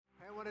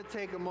want to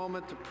take a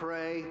moment to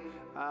pray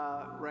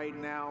right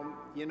now.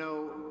 You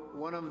know,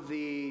 one of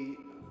the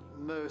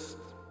most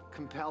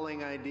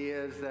compelling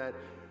ideas that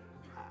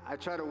I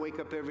try to wake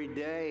up every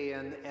day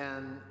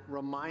and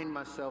remind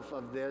myself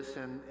of this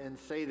and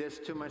say this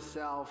to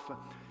myself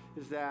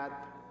is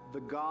that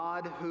the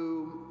God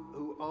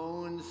who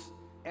owns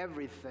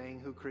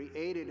everything, who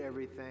created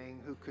everything,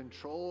 who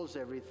controls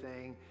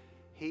everything,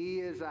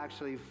 He is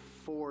actually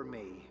for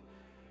me.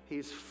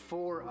 He's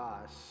for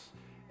us.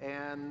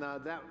 And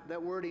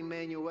that word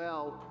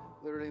Emmanuel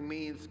literally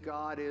means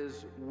God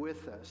is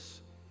with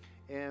us.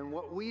 And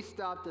what we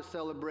stop to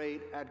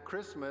celebrate at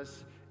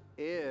Christmas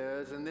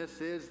is, and this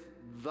is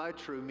the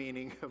true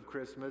meaning of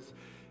Christmas,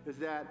 is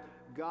that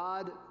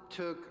God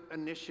took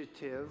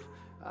initiative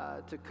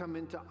to come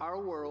into our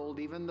world.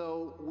 Even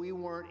though we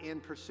weren't in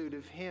pursuit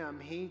of Him,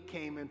 He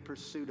came in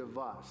pursuit of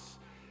us.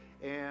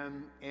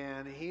 And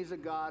He's a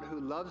God who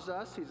loves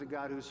us. He's a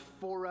God who's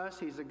for us.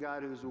 He's a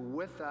God who's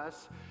with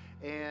us.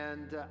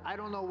 And I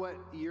don't know what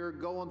you're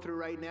going through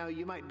right now.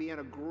 You might be in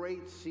a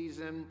great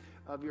season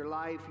of your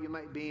life. You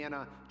might be in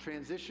a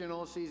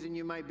transitional season.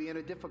 You might be in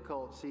a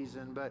difficult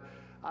season. But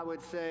I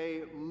would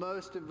say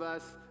most of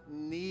us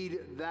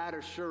need that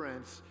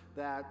assurance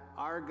that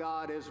our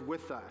God is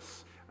with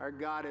us. Our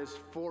God is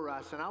for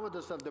us. And I would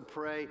just love to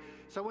pray.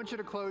 So I want you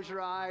to close your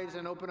eyes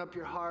and open up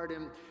your heart.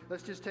 And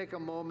let's just take a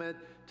moment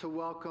to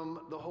welcome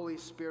the Holy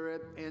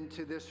Spirit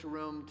into this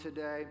room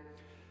today.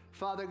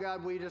 Father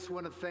God, we just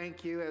want to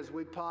thank you as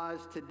we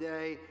pause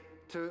today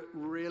to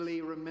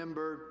really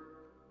remember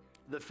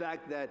the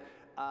fact that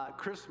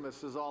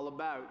Christmas is all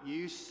about.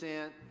 You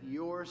sent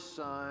your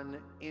Son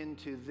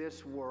into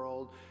this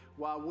world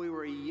while we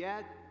were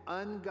yet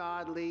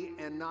ungodly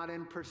and not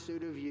in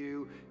pursuit of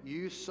you.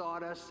 You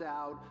sought us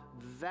out.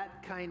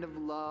 That kind of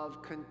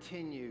love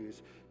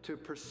continues to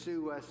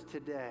pursue us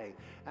today.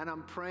 And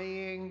I'm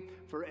praying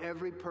for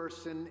every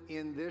person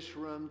in this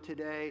room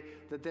today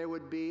that there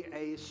would be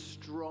a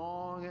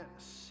strong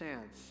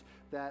sense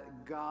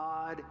that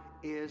God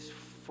is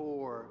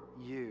for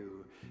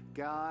you.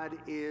 God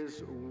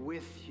is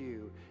with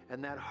you,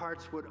 and that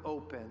hearts would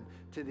open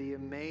to the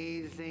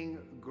amazing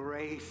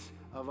grace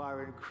of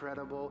our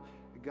incredible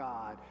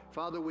God.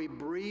 Father, we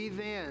breathe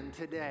in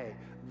today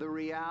the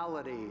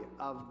reality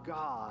of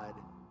God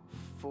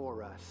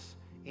for us.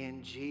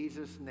 In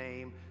Jesus'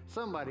 name,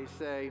 somebody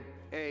say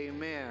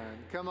amen.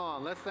 Come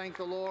on, let's thank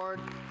the Lord.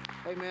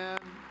 Amen.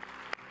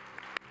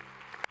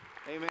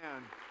 Amen.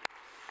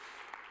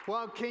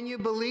 Well, can you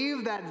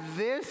believe that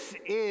this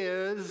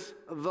is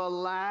the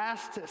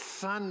last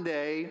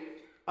Sunday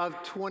of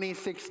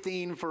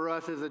 2016 for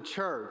us as a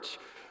church?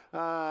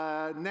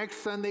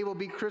 Next Sunday will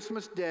be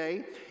Christmas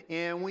Day,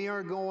 and we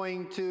are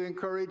going to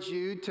encourage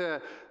you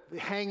to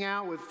hang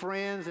out with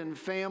friends and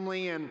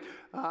family and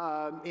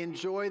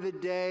enjoy the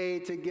day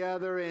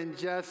together and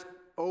just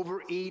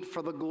overeat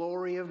for the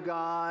glory of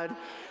God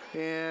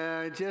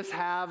and just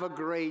have a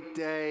great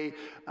day.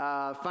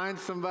 Find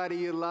somebody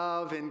you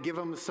love and give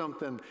them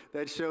something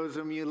that shows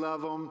them you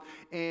love them.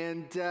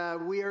 And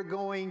we are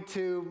going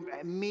to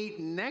meet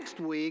next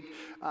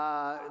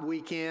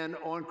weekend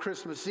on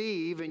Christmas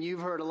Eve, and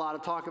you've heard a lot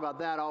of talk about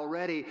that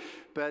already,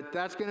 but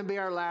that's going to be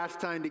our last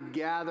time to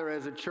gather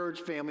as a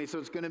church family. So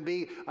it's going to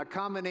be a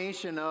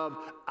combination of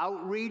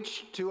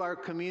outreach to our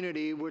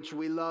community, which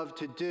we love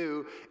to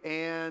do,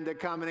 and a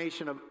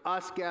combination of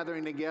us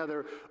gathering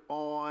together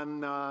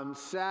on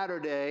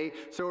Saturday.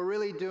 So we're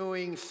really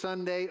doing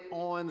Sunday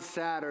on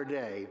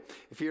Saturday,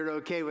 if you're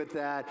okay with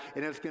that,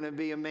 and it's going to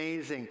be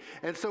amazing.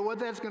 And so what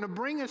that's going to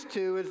bring us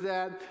to is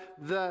that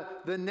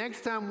the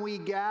next time we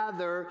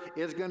gather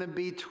is going to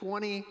be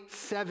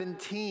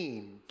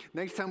 2017.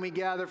 Next time we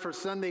gather for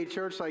Sunday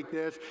church like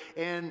this,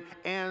 and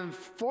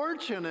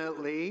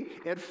fortunately,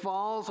 it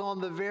falls on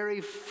the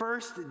very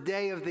first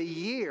day of the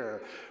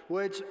year,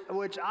 which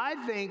I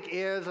think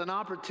is an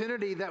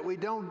opportunity that we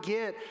don't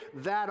get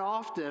that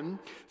often.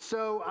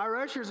 So our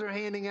ushers are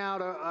handing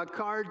out a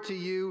card to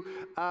you.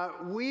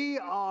 We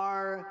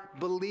are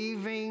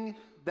believing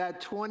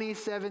that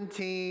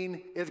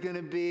 2017 is going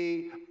to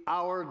be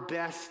our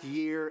best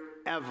year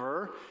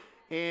ever.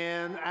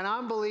 And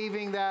I'm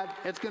believing that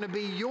it's going to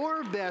be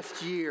your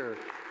best year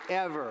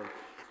ever.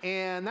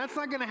 And that's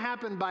not going to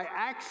happen by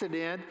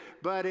accident,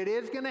 but it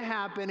is going to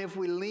happen if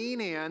we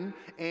lean in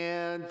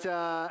and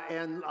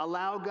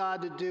allow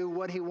God to do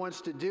what He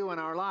wants to do in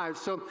our lives.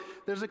 So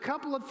there's a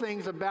couple of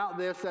things about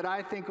this that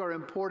I think are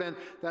important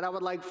that I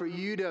would like for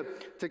you to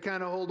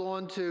kind of hold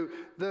on to.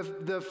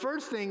 The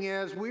first thing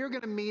is we are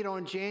going to meet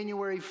on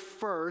January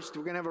 1st.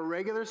 We're going to have a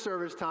regular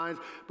service times,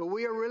 but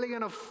we are really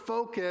going to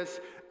focus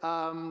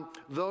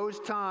those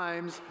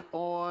times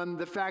on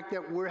the fact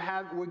that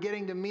we're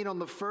getting to meet on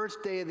the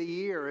first day of the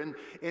year. year.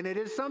 And it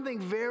is something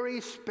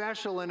very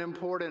special and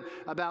important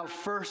about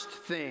first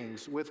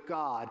things with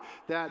God,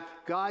 that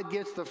God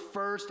gets the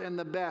first and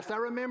the best. I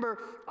remember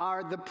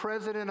the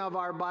president of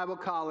our Bible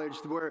college,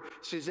 where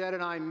Suzette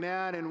and I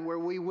met and where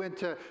we went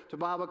to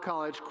Bible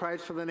college,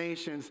 Christ for the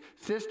Nations,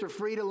 Sister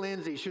Frida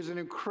Lindsay. She was an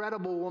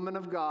incredible woman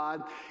of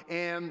God,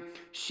 and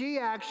she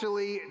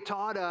actually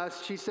taught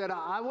us, she said,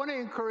 I want to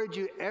encourage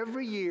you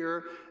every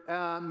year,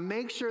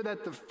 make sure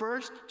that the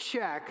first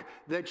check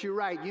that you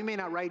write, you may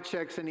not write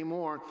checks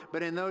anymore,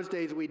 but in those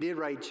days we did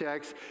write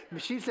checks.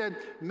 She said,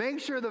 make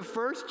sure the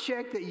first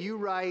check that you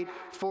write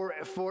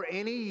for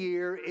any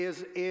year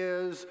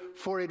is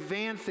for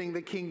advancing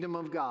the kingdom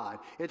of God.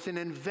 It's an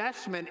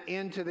investment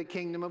into the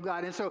kingdom of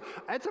God. And so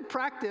it's a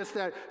practice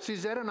that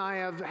Suzette and I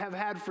have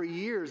had for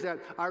years, that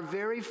our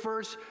very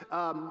first,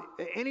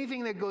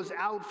 anything that goes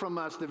out from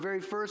us, the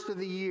very first of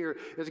the year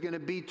is going to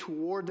be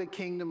toward the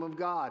kingdom of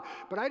God.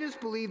 But I just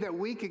believe that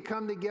we could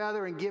come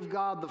together and give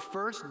God the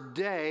first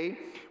day.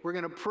 We're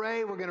going to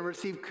pray. We're going to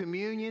receive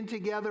communion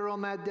together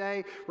on that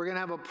day. We're going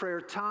to have a prayer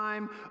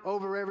time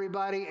over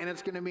everybody, and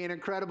it's going to be an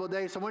incredible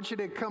day. So I want you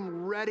to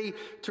come ready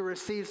to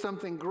receive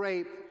something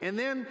great. And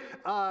then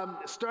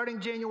starting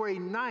January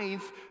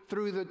 9th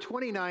through the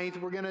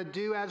 29th, we're going to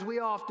do, as we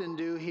often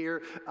do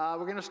here, we're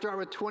going to start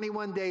with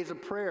 21 days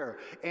of prayer.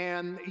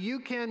 And you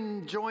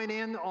can join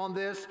in on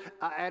this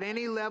at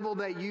any level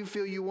that you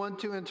feel you want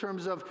to in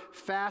terms of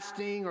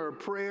fasting or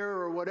prayer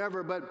or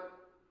whatever. But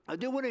I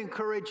do want to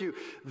encourage you,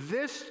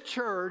 this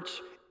church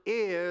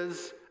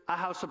is a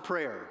house of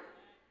prayer.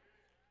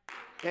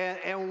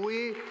 And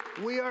we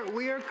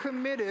are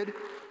committed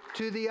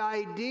to the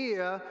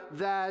idea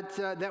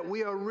that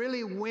we are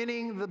really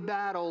winning the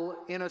battle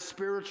in a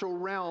spiritual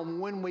realm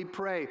when we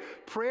pray.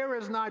 Prayer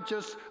is not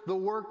just the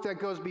work that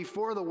goes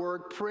before the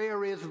work.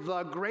 Prayer is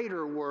the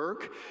greater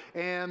work,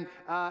 and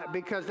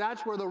because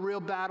that's where the real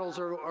battles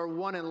are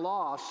won and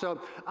lost. So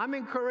I'm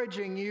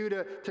encouraging you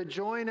to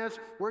join us.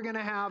 We're going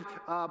to have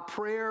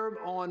prayer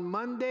on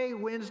Monday,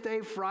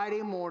 Wednesday,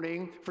 Friday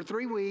morning for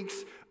 3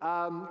 weeks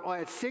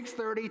at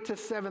 6:30 to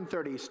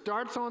 7:30.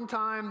 Starts on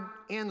time,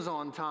 ends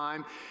on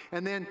time.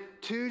 And then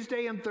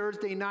Tuesday and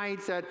Thursday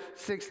nights at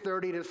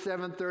 6:30 to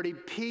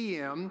 7:30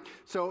 p.m.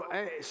 So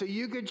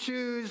you could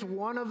choose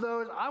one of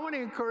those. I want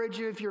to encourage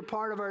you, if you're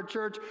part of our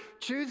church,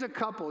 choose a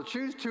couple.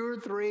 Choose 2 or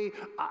 3.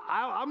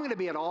 I'm going to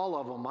be at all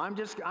of them. I'm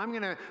just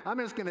going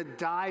to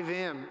dive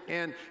in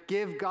and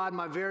give God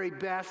my very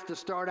best to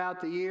start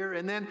out the year.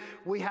 And then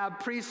we have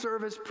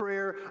pre-service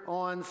prayer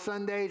on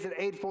Sundays at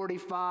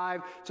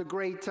 8:45. It's a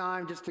great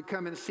time just to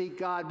come and seek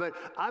God. But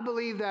I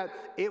believe that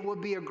it will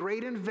be a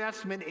great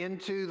investment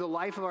into the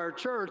life of our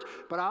church,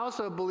 but I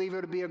also believe it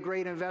would be a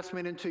great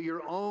investment into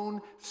your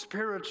own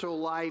spiritual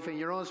life and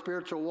your own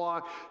spiritual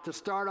walk to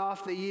start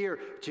off the year.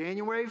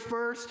 January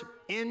 1st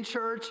in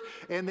church,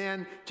 and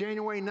then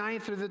January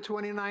 9th through the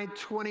 29th,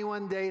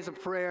 21 days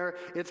of prayer.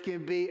 It's going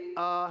to be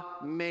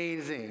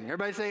amazing.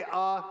 Everybody say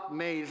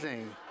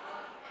amazing.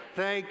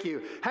 Thank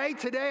you. Hey,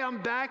 today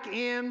I'm back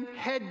in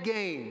Head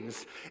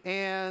Games,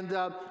 and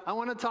I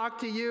want to talk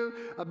to you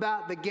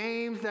about the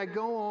games that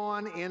go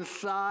on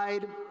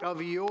inside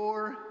of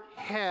your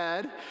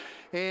head.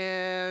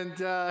 And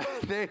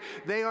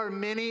they are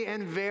many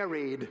and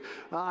varied,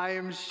 I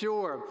am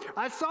sure.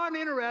 I saw an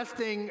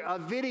interesting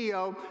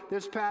video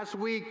this past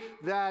week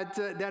that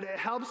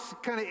helps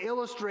kind of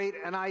illustrate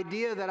an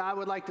idea that I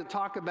would like to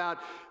talk about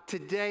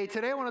today.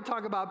 Today I want to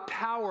talk about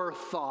power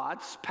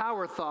thoughts.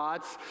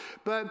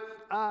 But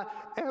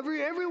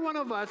every one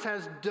of us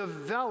has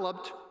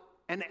developed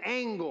an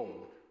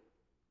angle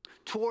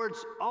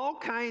towards all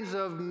kinds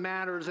of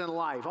matters in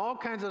life, all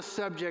kinds of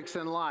subjects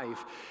in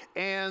life.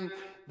 And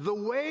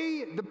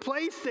the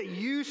place that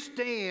you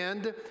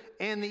stand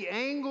and the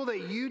angle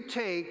that you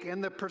take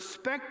and the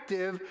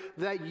perspective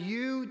that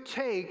you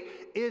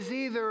take is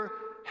either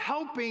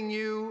helping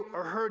you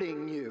or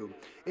hurting you.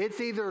 It's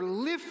either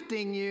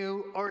lifting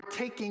you or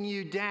taking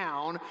you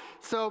down.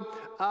 So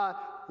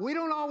we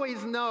don't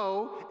always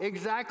know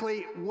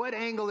exactly what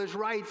angle is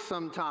right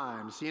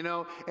sometimes, you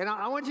know. And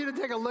I want you to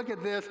take a look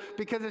at this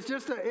because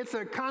it's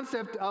a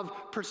concept of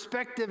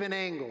perspective and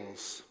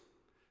angles.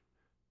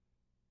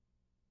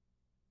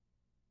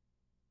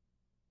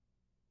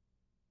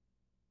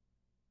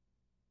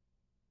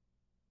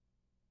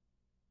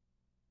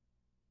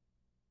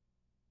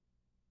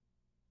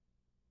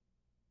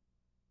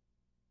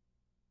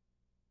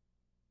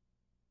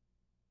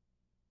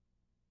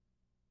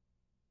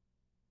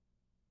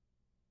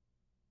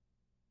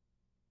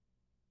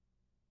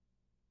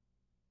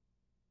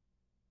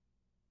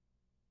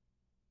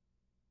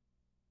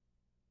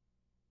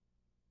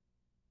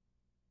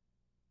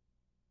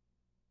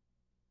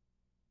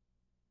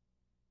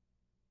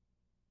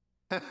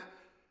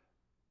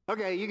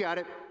 Okay, you got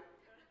it.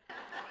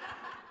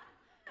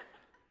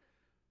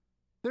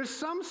 There's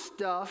some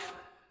stuff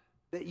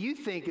that you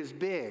think is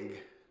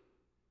big,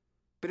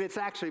 but it's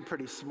actually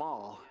pretty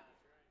small.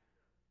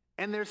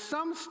 And there's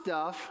some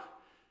stuff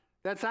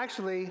that's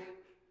actually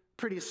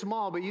pretty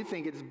small, but you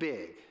think it's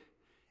big.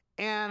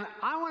 And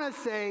I want to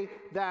say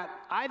that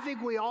I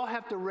think we all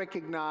have to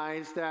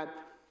recognize that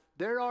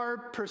there are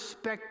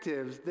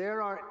perspectives,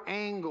 there are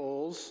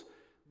angles,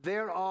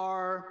 there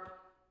are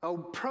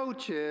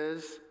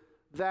approaches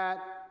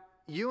that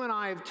you and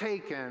I have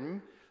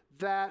taken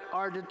that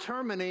are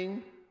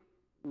determining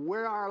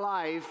where our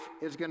life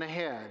is going to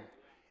head.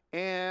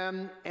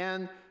 And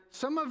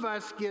some of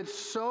us get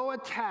so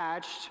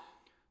attached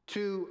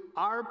to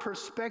our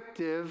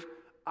perspective,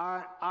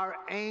 our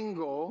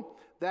angle,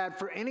 that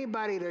for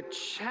anybody to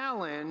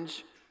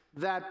challenge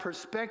that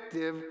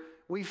perspective,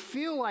 we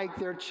feel like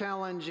they're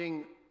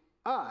challenging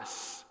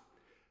us.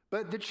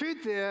 But the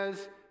truth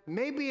is,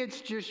 maybe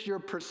it's just your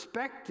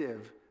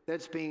perspective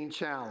that's being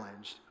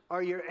challenged,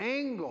 or your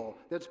angle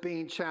that's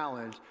being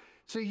challenged.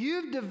 So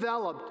you've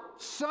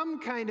developed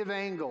some kind of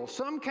angle,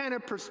 some kind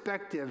of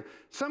perspective,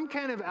 some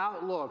kind of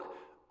outlook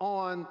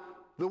on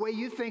the way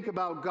you think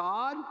about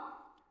God,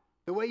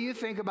 the way you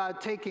think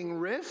about taking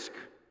risk.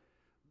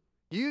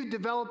 You've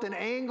developed an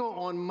angle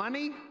on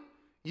money.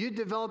 You've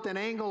developed an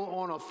angle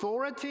on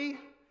authority.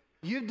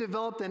 You've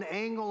developed an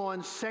angle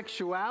on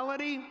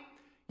sexuality.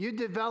 You've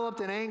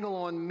developed an angle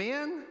on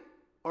men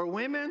or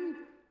women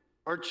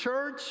or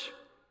church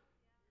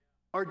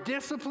or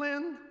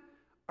discipline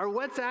or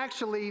what's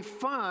actually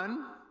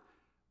fun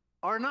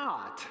or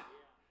not.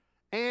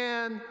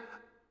 And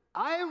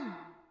I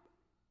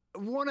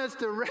want us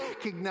to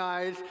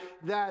recognize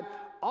that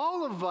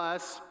all of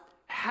us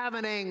have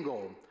an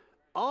angle.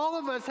 All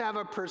of us have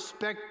a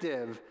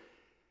perspective.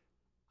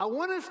 I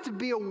want us to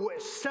be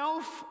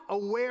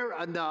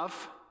self-aware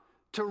enough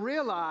to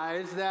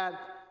realize that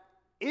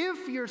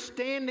if you're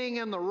standing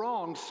in the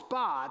wrong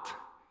spot,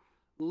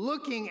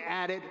 looking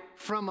at it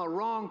from a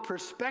wrong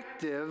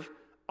perspective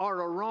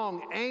or a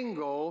wrong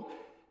angle,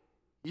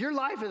 your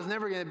life is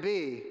never going to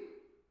be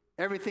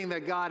everything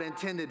that God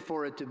intended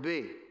for it to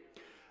be.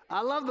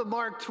 I love the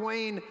Mark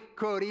Twain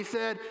quote. He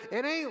said,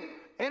 it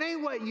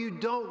ain't what you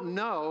don't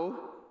know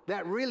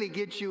that really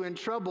gets you in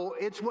trouble.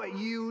 It's what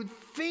you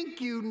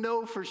think you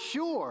know for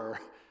sure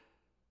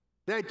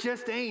that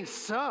just ain't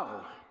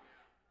so.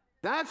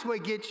 That's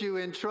what gets you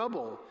in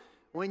trouble.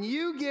 When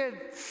you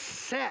get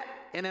set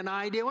in an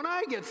idea, when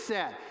I get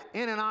set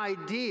in an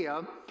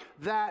idea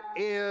that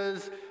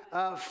is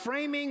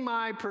framing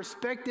my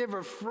perspective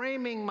or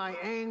framing my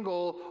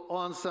angle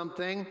on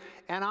something,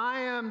 and I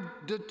am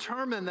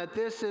determined that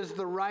this is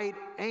the right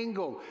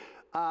angle,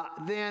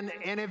 and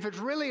if it's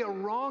really a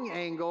wrong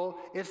angle,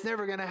 it's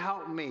never going to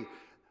help me.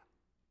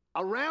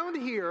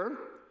 Around here,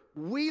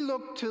 we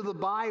look to the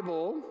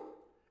Bible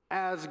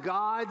as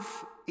God's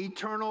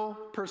eternal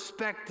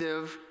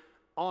perspective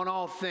on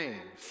all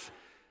things.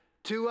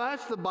 To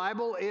us, the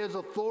Bible is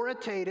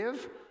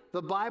authoritative.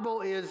 The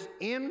Bible is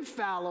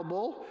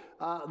infallible.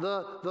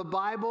 The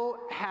Bible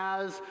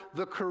has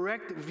the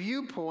correct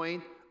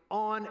viewpoint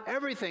on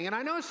everything. And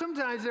I know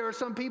sometimes there are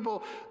some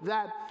people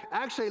that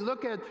actually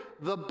look at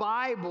the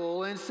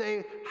Bible and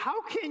say,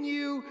 how can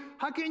you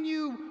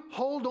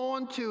hold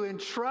on to and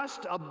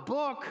trust a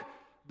book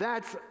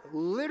that's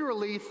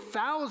literally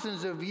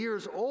thousands of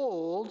years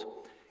old?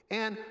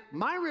 And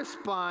my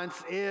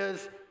response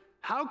is,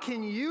 how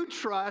can you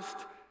trust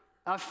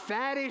a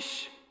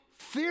faddish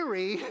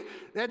theory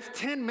that's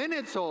 10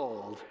 minutes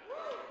old?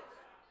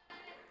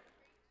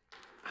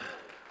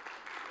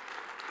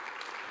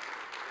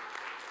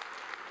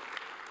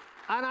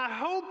 And I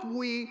hope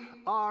we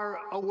are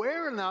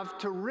aware enough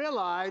to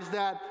realize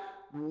that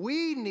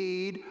we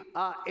need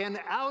an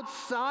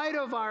outside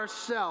of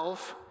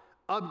ourself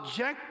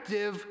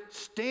objective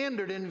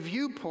standard and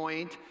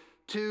viewpoint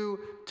to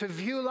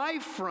view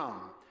life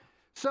from.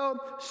 So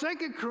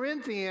 2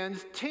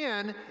 Corinthians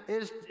 10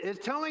 is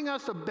telling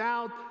us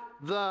about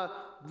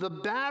the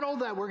battle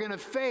that we're going to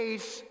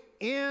face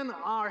in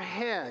our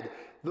head.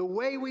 The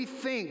way we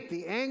think,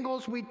 the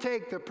angles we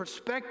take, the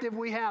perspective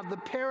we have, the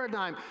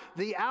paradigm,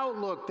 the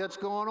outlook that's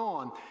going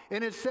on.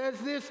 And it says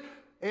this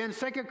in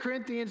 2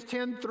 Corinthians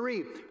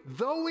 10:3,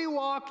 though we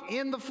walk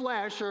in the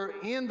flesh or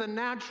in the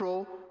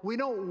natural, we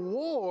don't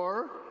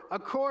war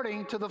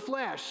according to the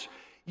flesh.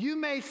 You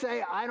may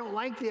say, I don't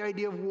like the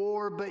idea of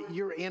war, but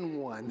you're in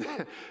one.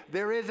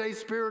 There is a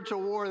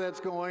spiritual war that's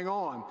going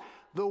on.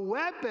 The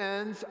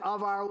weapons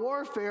of our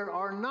warfare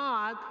are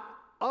not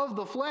of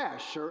the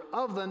flesh or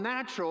of the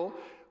natural,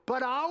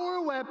 but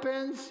our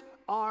weapons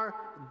are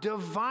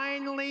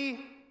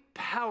divinely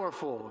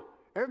powerful.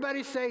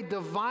 Everybody say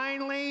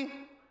divinely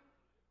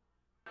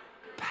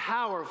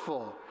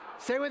powerful.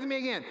 Say it with me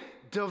again.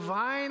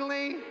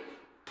 Divinely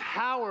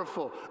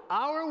powerful.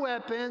 Our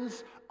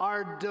weapons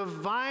are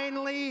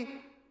divinely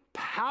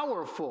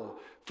powerful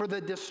for the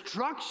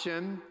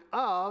destruction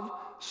of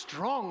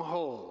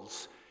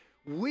strongholds.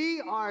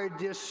 We are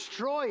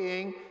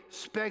destroying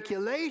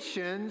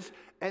speculations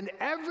and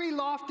every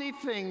lofty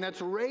thing that's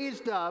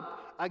raised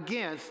up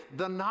against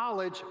the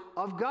knowledge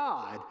of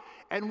God.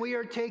 And we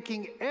are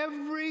taking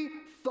every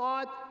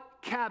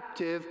thought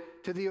captive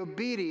to the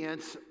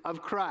obedience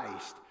of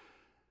Christ.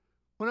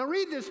 When I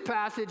read this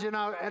passage and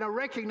I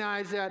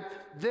recognize that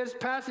this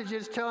passage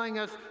is telling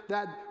us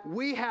that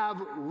we have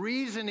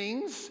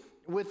reasonings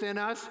within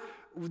us,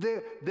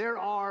 there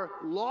are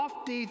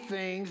lofty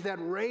things that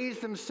raise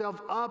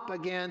themselves up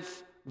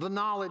against the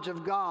knowledge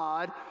of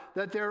God,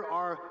 that there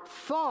are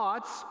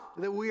thoughts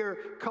that we are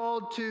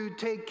called to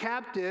take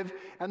captive,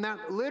 and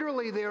that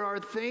literally there are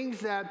things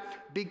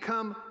that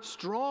become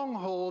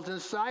strongholds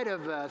inside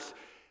of us.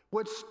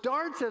 What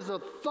starts as a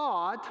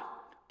thought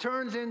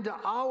turns into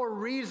our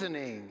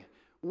reasoning.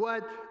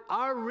 What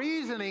our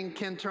reasoning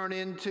can turn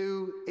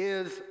into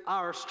is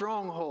our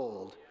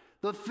stronghold.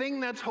 The thing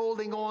that's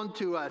holding on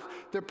to us,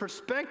 the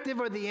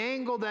perspective or the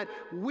angle that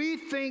we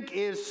think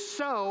is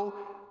so,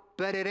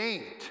 but it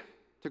ain't,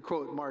 to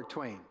quote Mark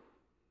Twain.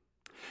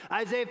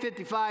 Isaiah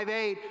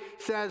 55:8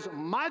 says,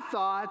 "My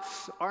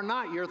thoughts are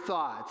not your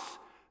thoughts,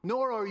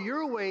 nor are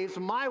your ways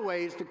my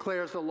ways,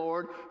 declares the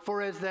Lord.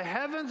 For as the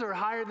heavens are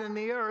higher than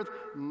the earth,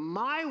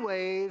 my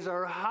ways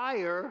are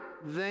higher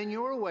than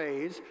your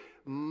ways.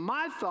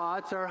 My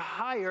thoughts are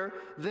higher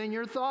than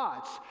your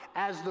thoughts.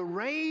 As the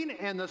rain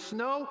and the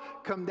snow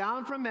come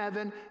down from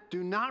heaven,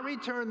 do not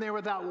return there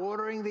without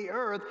watering the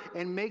earth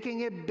and making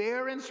it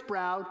bear and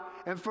sprout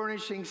and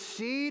furnishing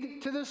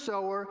seed to the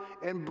sower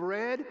and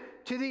bread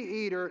to the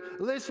eater."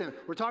 Listen,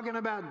 we're talking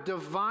about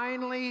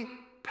divinely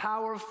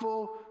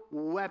powerful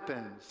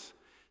weapons.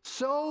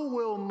 "So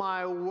will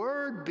my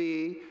word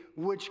be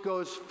which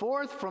goes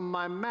forth from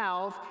my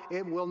mouth.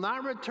 It will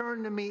not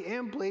return to me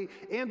empty.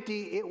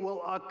 It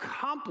will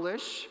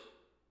accomplish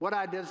what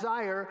I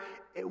desire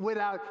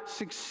without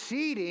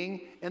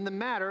succeeding in the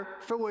matter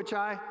for which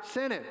I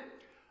sent it."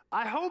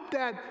 I hope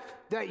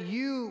that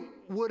you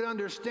would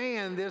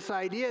understand this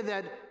idea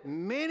that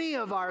many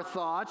of our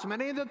thoughts,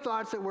 many of the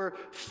thoughts that were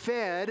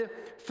fed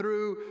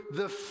through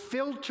the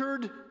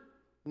filtered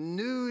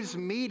news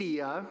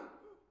media,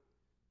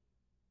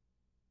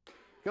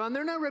 and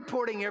they're not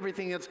reporting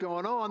everything that's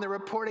going on. They're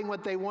reporting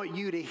what they want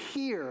you to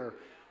hear.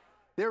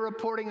 They're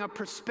reporting a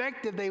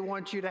perspective they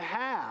want you to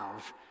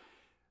have.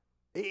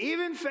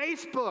 Even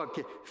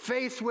Facebook,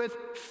 faced with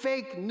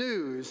fake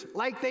news,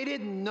 like they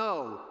didn't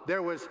know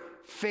there was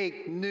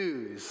fake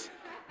news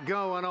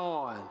going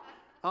on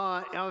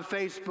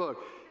Facebook.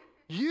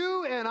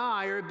 You and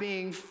I are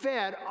being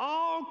fed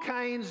all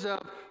kinds of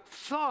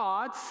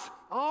thoughts,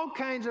 all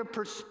kinds of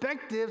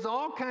perspectives,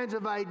 all kinds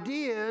of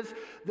ideas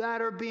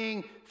that are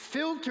being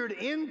filtered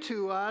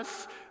into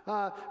us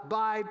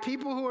by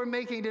people who are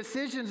making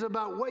decisions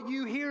about what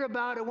you hear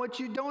about and what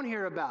you don't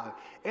hear about,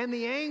 and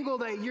the angle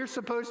that you're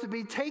supposed to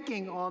be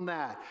taking on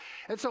that.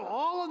 And so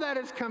all of that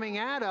is coming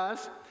at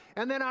us,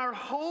 and then our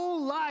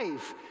whole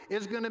life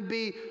is going to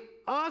be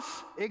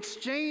us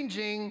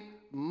exchanging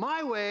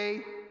my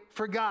way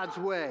for God's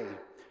way,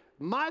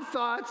 my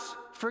thoughts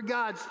for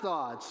God's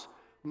thoughts,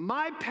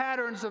 my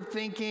patterns of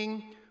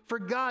thinking for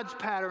God's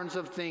patterns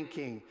of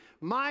thinking,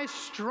 my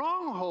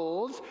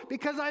strongholds,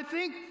 because I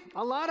think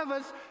a lot of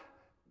us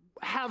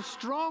have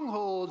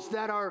strongholds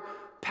that are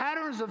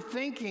patterns of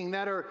thinking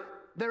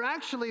they're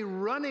actually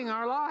running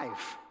our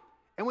life.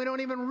 And we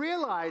don't even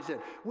realize it.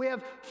 We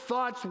have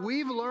thoughts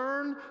we've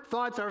learned,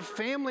 thoughts our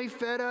family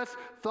fed us,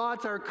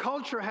 thoughts our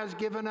culture has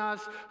given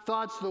us,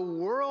 thoughts the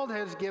world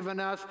has given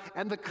us,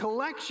 and the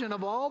collection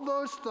of all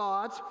those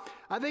thoughts,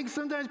 I think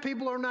sometimes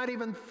people are not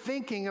even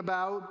thinking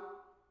about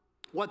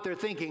what they're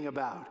thinking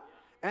about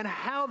and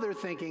how they're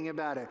thinking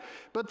about it.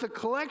 But the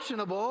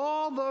collection of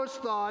all those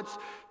thoughts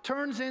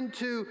turns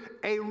into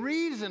a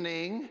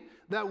reasoning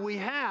that we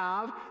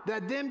have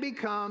that then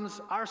becomes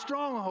our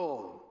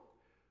stronghold.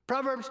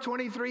 Proverbs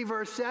 23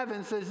 verse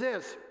 7 says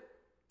this: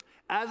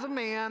 "As a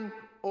man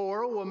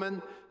or a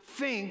woman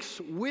thinks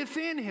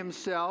within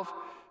himself,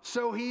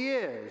 so he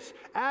is."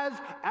 As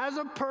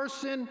a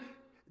person,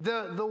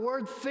 the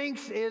word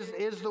thinks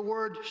is the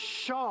word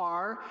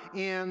shar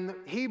in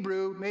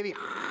Hebrew, maybe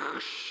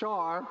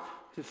shar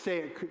to say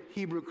it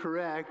Hebrew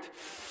correct.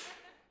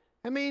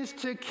 It means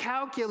to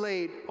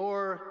calculate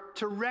or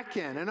to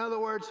reckon. In other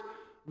words,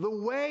 the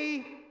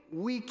way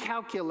we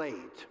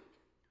calculate,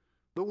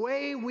 the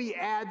way we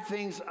add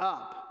things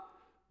up,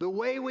 the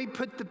way we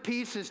put the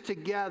pieces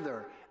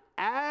together,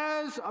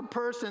 as a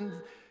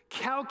person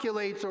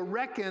calculates or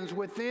reckons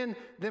within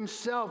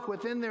themselves,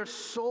 within their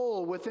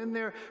soul,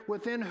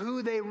 within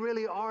who they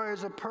really are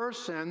as a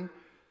person,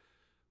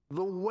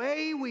 the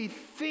way we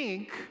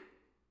think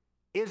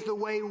is the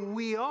way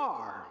we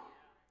are.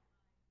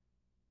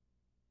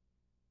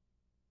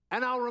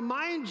 And I'll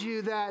remind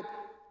you that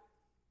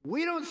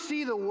we don't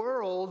see the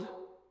world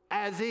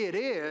as it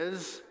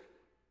is.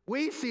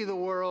 We see the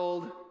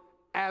world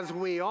as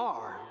we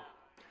are.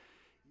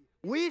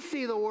 We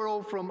see the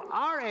world from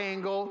our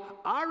angle,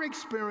 our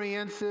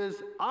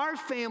experiences, our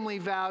family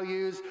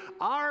values,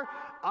 our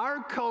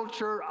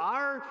culture,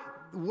 our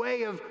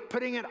way of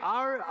putting it,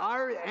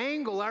 our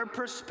angle, our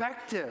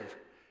perspective.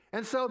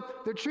 And so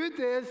the truth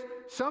is,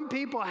 some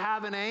people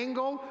have an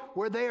angle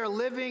where they are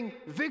living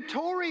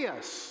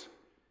victorious,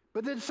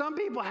 but then some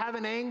people have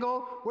an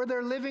angle where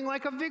they're living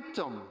like a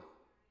victim.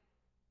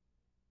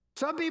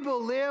 Some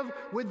people live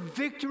with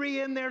victory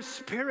in their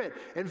spirit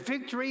and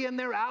victory in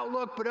their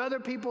outlook, but other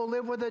people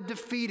live with a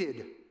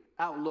defeated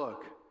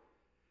outlook.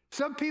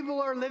 Some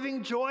people are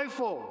living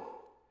joyful,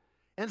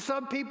 and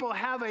some people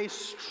have a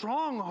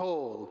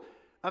stronghold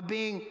of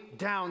being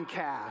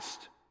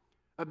downcast,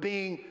 of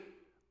being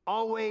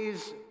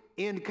always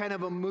in kind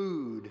of a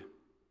mood.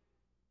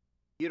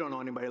 You don't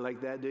know anybody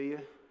like that, do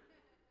you?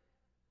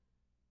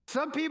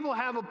 Some people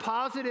have a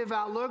positive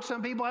outlook,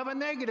 some people have a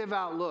negative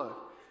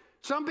outlook.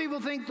 Some people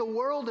think the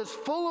world is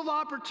full of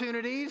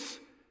opportunities,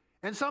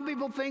 and some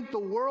people think the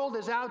world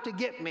is out to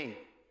get me.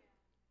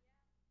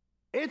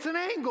 It's an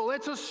angle,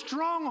 it's a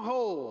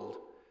stronghold.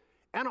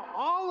 And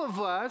all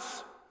of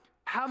us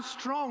have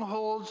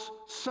strongholds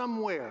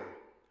somewhere.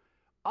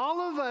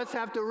 All of us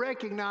have to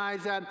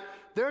recognize that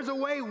there's a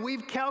way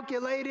we've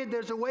calculated,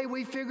 there's a way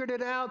we figured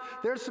it out,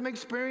 there's some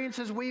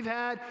experiences we've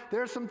had,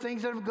 there's some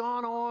things that have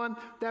gone on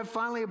that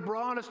finally have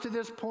brought us to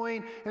this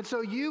point. And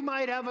so you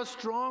might have a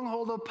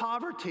stronghold of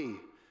poverty,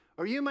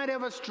 or you might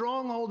have a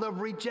stronghold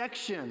of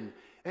rejection,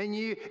 and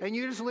you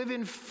just live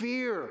in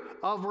fear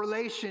of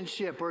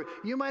relationship, or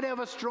you might have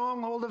a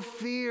stronghold of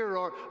fear,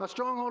 or a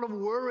stronghold of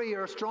worry,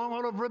 or a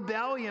stronghold of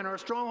rebellion, or a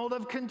stronghold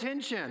of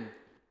contention.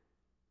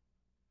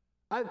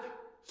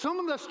 Some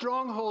of the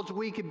strongholds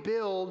we could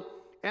build,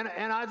 and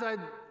as I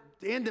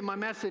ended my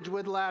message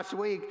with last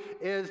week,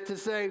 is to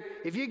say,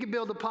 if you could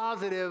build a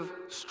positive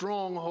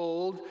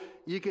stronghold,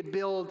 you could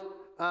build,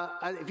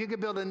 if you could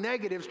build a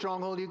negative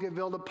stronghold, you could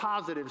build a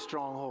positive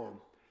stronghold.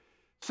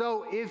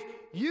 So if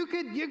you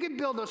could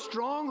build a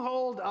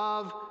stronghold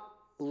of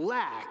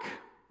lack,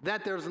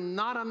 that there's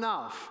not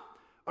enough,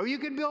 or you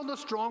could build a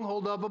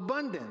stronghold of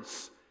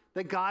abundance,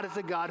 that God is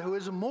a God who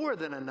is more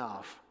than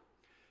enough.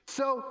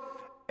 So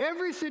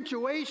every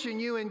situation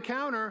you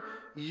encounter,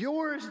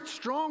 your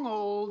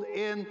stronghold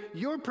in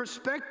your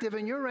perspective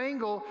and your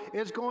angle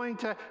is going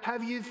to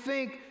have you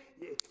think,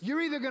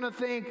 you're either going to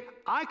think,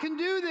 I can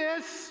do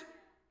this,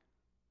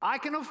 I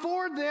can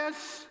afford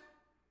this,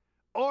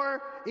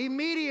 or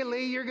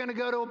immediately you're going to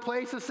go to a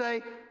place and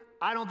say,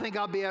 I don't think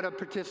I'll be able to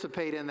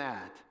participate in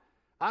that.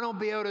 I don't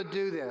be able to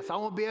do this. I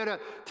won't be able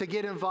to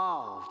get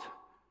involved.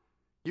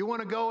 You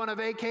want to go on a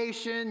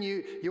vacation,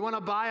 you want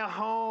to buy a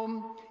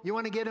home, you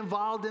want to get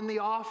involved in the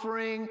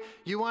offering,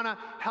 you want to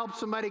help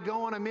somebody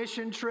go on a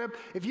mission trip.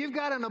 If you've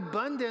got an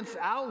abundance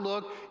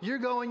outlook, you're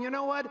going, you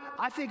know what?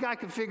 I think I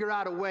can figure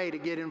out a way to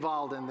get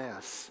involved in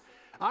this.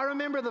 I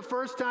remember the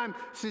first time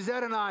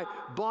Suzette and I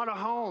bought a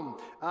home.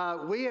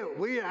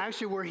 We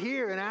actually were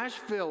here in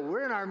Asheville.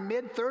 We're in our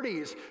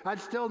mid-30s. I'd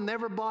still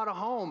never bought a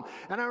home.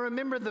 And I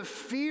remember the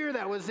fear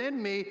that was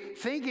in me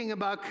thinking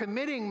about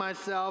committing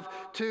myself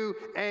to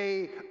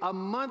a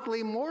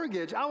monthly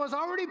mortgage. I was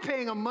already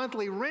paying a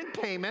monthly rent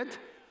payment.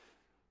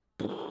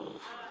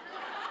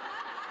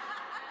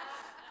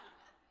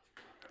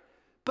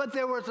 But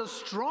there was a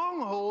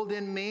stronghold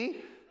in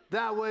me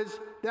that was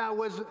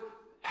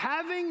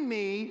having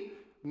me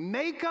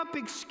make up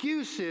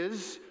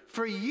excuses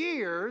for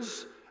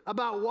years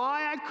about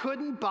why I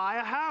couldn't buy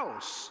a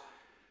house.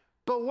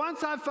 But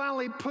once I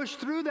finally pushed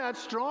through that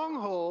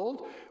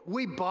stronghold,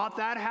 we bought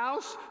that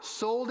house,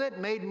 sold it,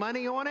 made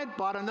money on it,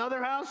 bought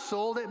another house,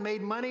 sold it,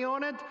 made money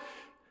on it.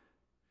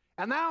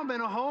 And now I'm in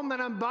a home that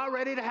I'm about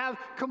ready to have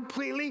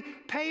completely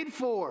paid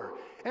for.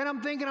 And I'm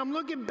thinking, I'm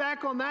looking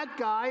back on that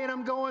guy and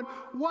I'm going,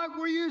 what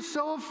were you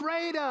so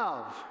afraid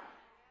of?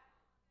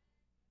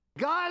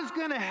 God's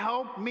going to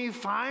help me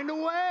find a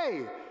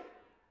way.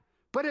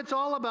 But it's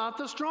all about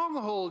the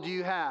stronghold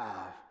you have.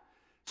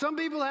 Some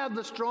people have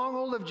the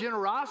stronghold of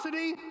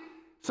generosity.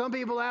 Some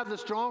people have the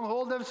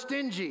stronghold of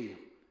stingy.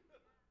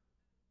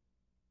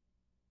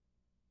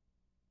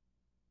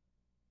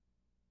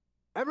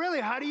 And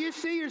really, how do you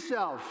see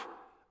yourself?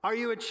 Are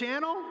you a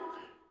channel?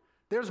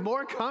 There's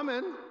more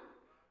coming.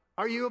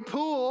 Are you a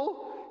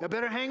pool? You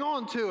better hang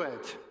on to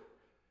it.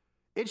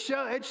 It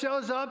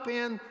shows up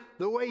in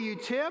the way you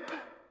tip.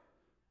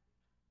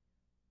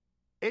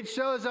 It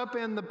shows up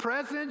in the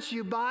presents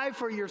you buy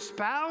for your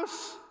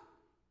spouse.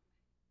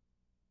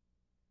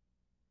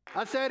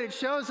 I said it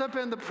shows up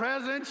in the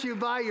presents you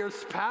buy your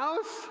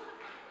spouse.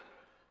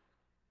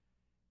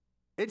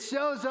 It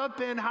shows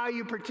up in how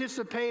you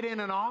participate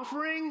in an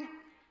offering.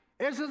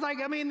 It's just like,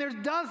 there's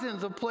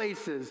dozens of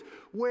places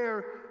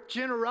where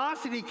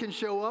generosity can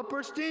show up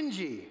or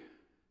stingy.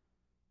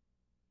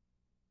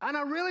 And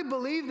I really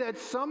believe that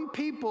some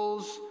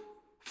people's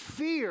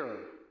fear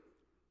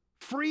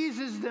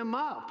freezes them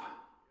up,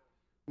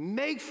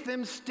 makes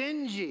them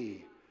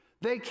stingy.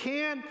 They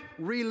can't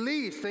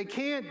release, they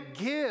can't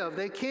give,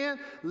 they can't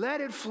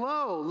let it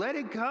flow, let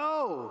it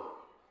go.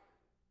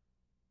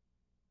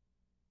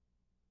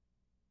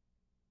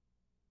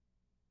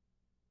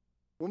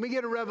 When we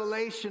get a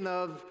revelation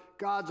of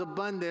God's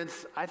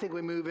abundance, I think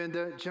we move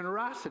into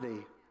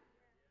generosity.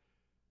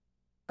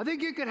 I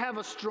think you could have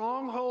a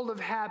stronghold of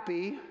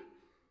happy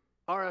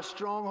or a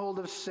stronghold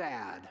of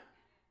sad.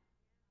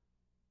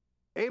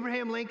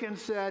 Abraham Lincoln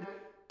said,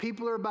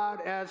 people are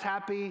about as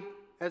happy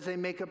as they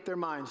make up their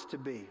minds to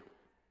be.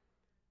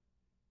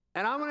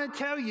 And I'm going to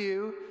tell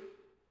you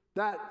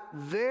that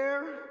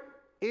there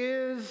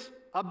is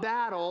a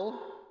battle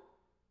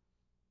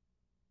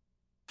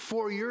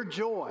for your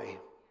joy,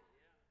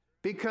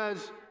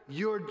 because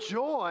your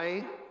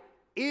joy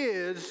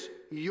is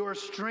your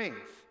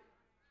strength.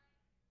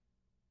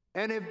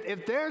 And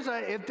if there's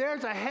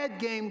a head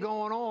game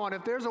going on,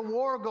 if there's a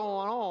war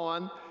going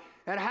on,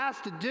 it has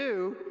to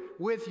do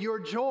with your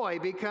joy.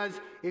 Because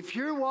if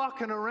you're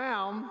walking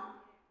around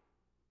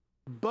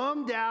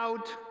bummed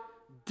out,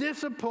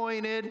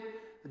 disappointed,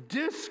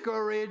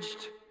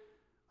 discouraged,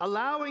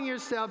 allowing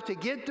yourself to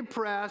get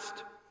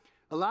depressed,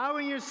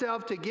 allowing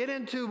yourself to get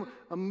into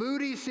a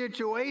moody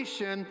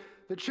situation,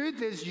 the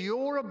truth is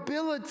your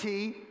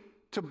ability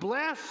to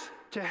bless,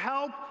 to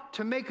help,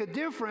 to make a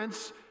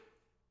difference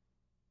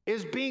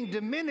is being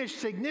diminished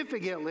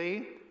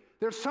significantly.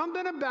 There's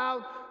something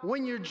about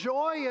when your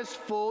joy is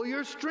full,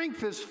 your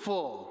strength is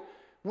full.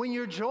 When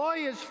your joy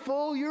is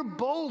full, your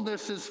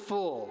boldness is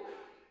full.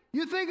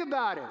 You think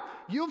about it.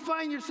 You'll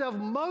find yourself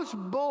most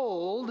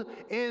bold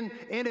in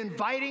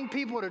inviting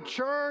people to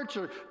church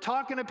or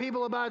talking to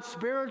people about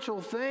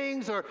spiritual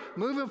things or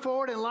moving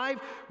forward in life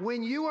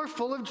when you are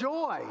full of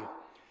joy.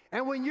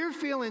 And when you're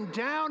feeling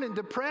down and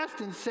depressed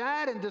and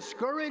sad and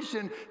discouraged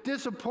and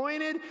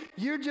disappointed,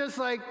 you're just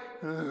like,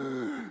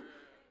 ugh.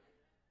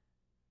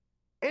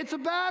 It's a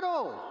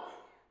battle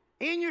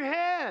in your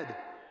head.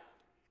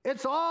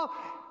 It's all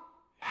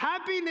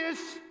happiness,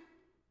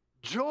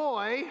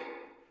 joy.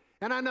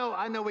 And I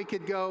know we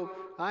could go,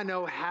 I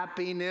know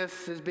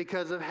happiness is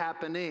because of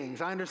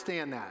happenings. I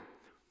understand that.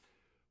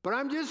 But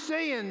I'm just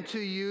saying to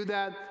you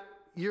that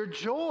your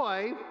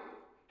joy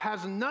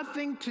has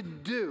nothing to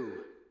do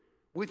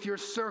with your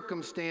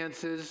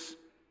circumstances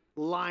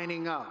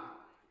lining up.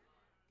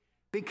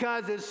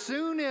 Because as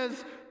soon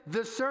as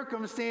the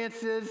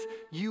circumstances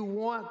you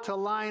want to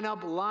line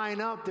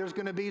up, there's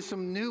going to be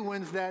some new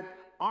ones that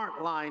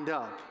aren't lined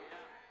up.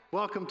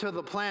 Welcome to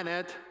the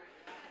planet.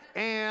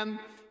 And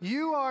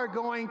you are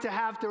going to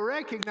have to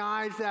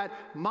recognize that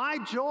my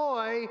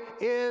joy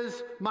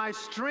is my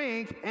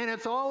strength, and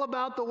it's all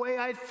about the way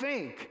I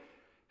think.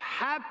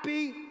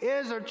 Happy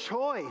is a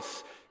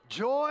choice.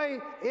 Joy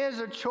is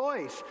a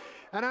choice.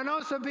 And I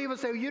know some people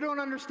say, well, you don't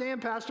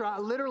understand, Pastor. I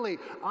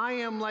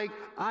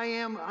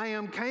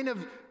am kind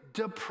of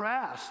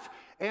depressed.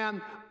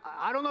 And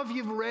I don't know if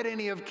you've read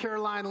any of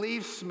Caroline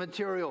Leaf's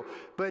material,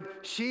 but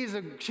she's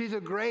a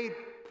great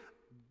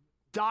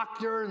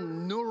doctor,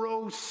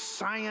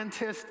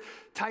 neuroscientist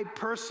type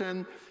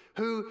person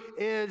who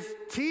is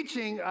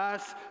teaching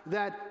us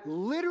that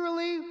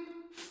literally,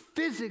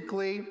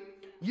 physically,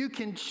 you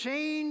can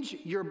change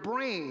your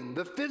brain,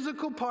 the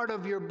physical part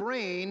of your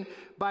brain,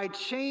 by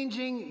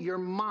changing your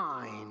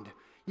mind.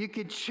 You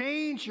could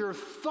change your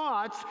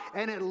thoughts,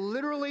 and it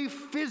literally,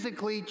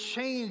 physically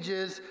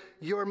changes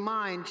your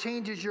mind,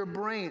 changes your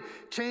brain,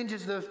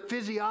 changes the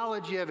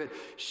physiology of it.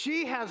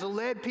 She has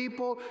led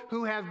people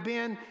who have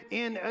been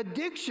in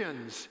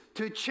addictions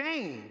to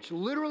change,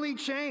 literally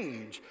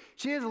change.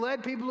 She has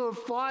led people who have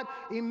fought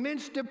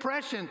immense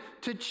depression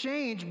to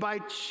change by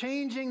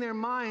changing their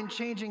mind,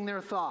 changing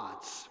their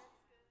thoughts.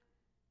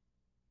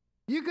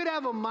 You could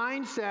have a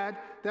mindset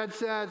that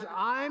says,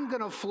 I'm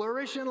going to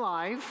flourish in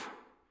life,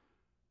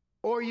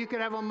 or you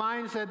could have a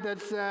mindset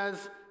that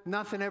says,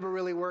 nothing ever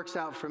really works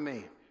out for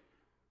me.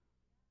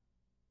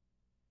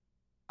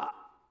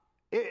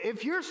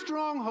 If your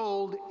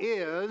stronghold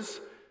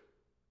is,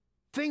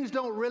 things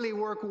don't really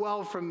work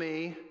well for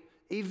me,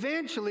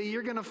 eventually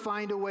you're going to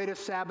find a way to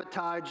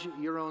sabotage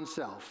your own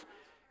self.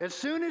 As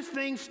soon as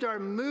things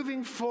start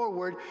moving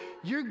forward,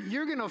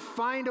 you're going to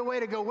find a way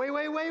to go, wait,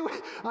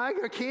 I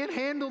can't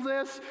handle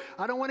this.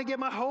 I don't want to get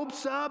my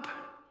hopes up.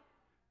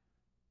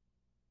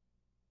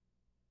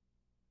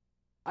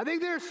 I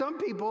think there are some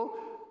people,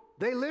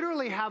 they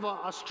literally have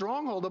a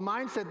stronghold, a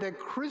mindset that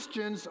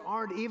Christians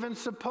aren't even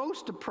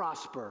supposed to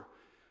prosper.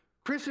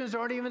 Christians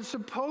aren't even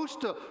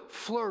supposed to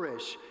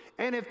flourish.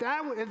 And if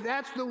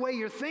that's the way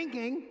you're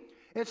thinking,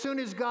 as soon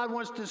as God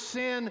wants to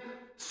send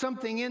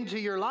something into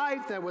your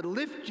life that would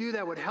lift you,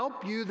 that would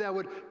help you, that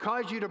would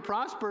cause you to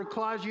prosper,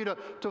 cause you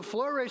to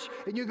flourish,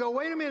 and you go,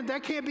 wait a minute,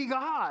 that can't be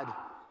God.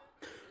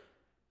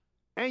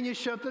 And you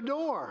shut the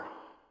door.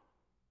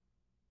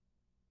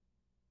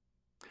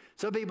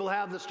 Some people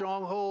have the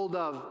stronghold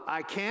of,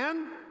 I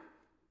can,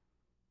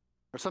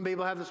 or some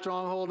people have the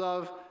stronghold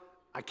of,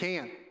 I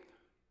can't.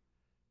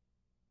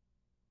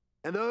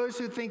 And those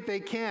who think they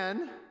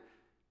can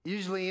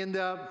usually end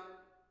up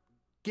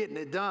getting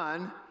it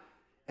done.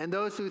 And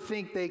those who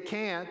think they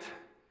can't,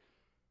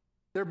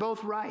 they're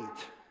both right.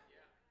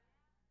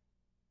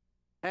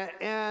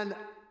 And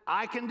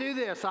I can do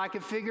this. I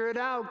can figure it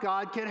out.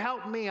 God can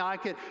help me.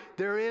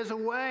 There is a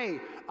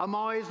way. I'm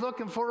always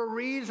looking for a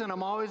reason.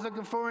 I'm always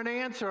looking for an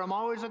answer. I'm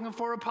always looking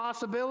for a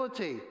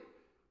possibility.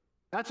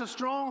 That's a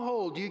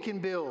stronghold you can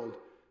build.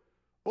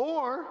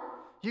 Or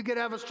you could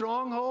have a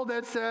stronghold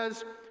that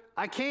says,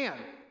 I can't.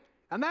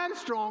 And that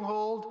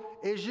stronghold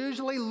is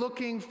usually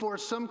looking for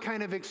some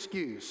kind of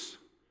excuse.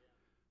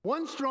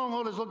 One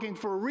stronghold is looking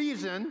for a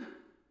reason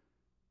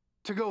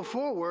to go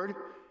forward,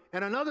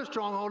 And another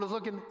stronghold is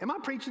looking, am I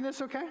preaching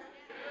this okay?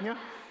 Yeah.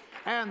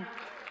 And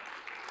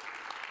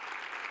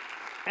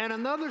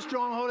another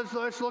stronghold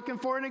is looking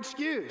for an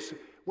excuse.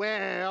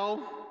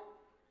 Well,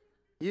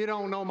 you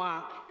don't know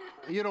my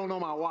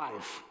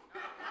wife.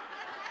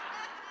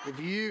 If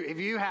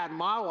you had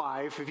my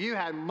wife, if you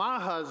had my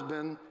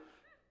husband,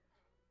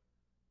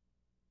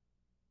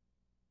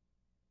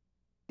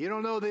 you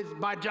don't know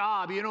my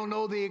job, you don't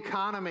know the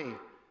economy.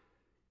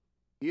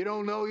 You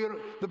don't know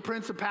the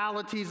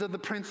principalities of the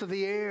prince of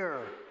the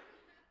air.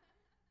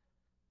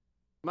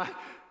 I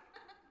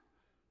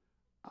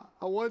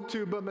want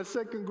to, but my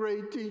second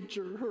grade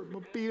teacher hurt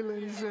my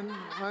feelings, and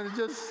I'm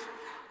just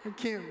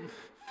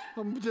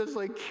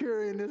like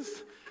carrying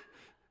this.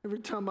 Every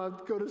time I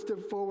go to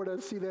step forward, I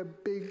see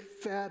that big,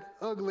 fat,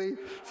 ugly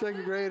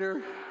second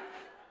grader.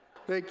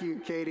 Thank you,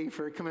 Katie,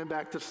 for coming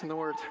back to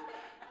snort.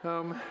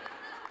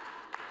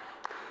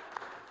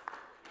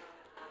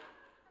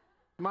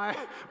 My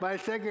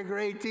second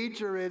grade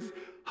teacher is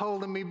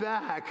holding me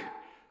back.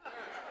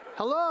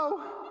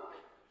 Hello?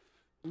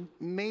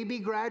 Maybe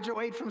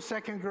graduate from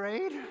second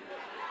grade?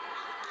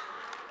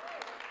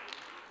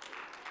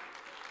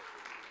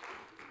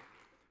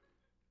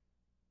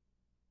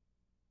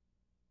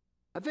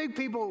 I think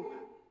people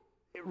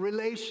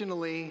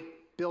relationally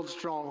build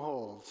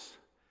strongholds.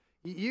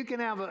 You can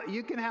have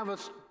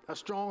a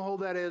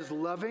stronghold that is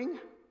loving,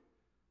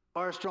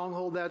 or a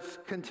stronghold that's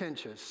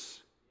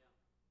contentious.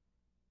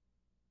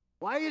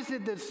 Why is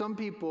it that some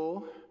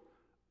people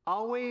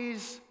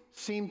always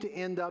seem to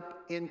end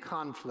up in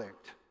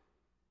conflict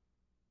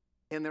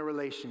in their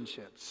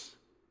relationships?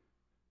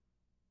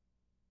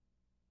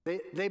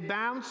 They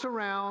bounce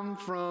around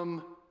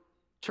from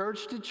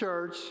church to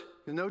church.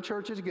 No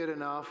church is good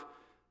enough.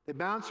 They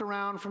bounce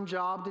around from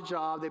job to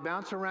job. They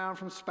bounce around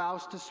from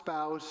spouse to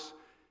spouse.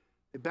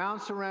 They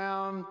bounce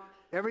around.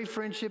 Every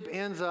friendship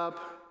ends up,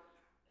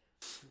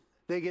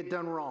 they get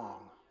done wrong.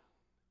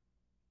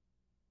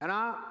 And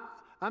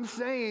I'm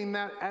saying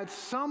that at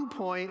some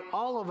point,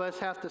 all of us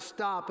have to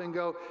stop and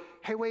go,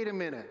 hey, wait a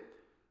minute.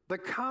 The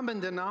common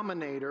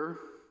denominator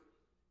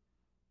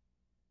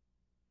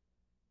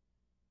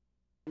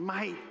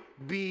might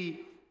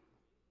be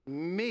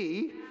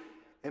me,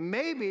 and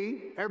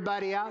maybe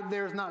everybody out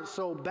there is not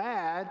so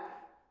bad.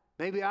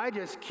 Maybe I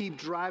just keep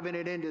driving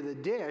it into the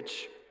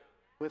ditch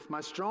with my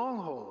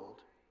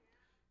stronghold.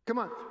 Come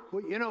on.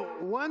 Well,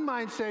 one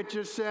mindset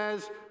just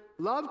says,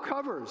 love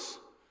covers.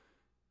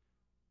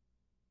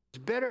 It's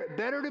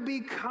better to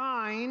be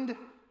kind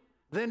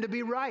than to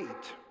be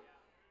right.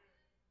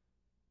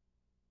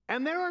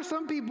 And there are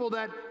some people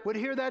that would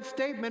hear that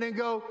statement and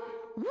go,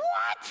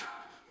 what?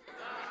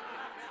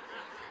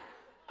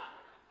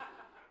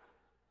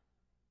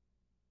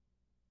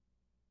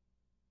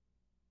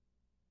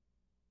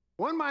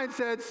 One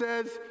mindset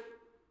says,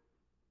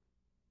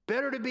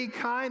 better to be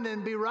kind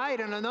than be right.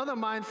 And another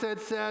mindset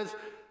says,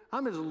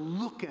 I'm just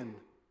looking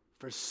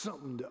for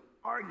something to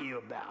argue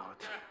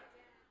about.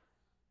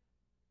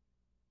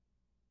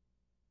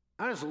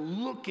 I'm just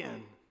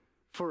looking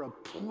for a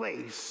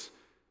place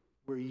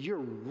where you're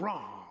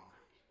wrong.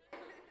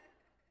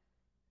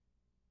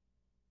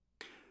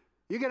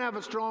 You can have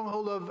a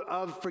stronghold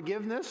of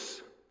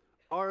forgiveness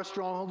or a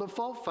stronghold of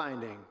fault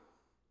finding,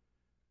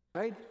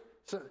 right?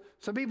 So,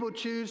 some people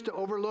choose to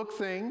overlook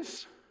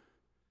things.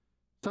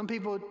 Some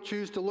people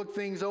choose to look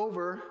things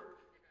over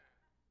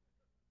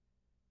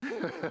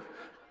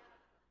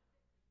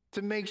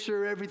to make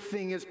sure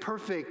everything is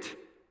perfect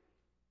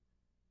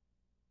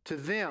to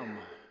them.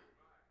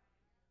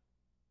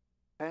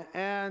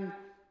 And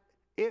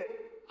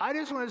I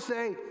just want to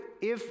say,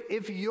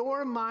 if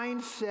your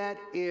mindset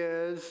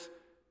is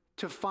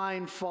to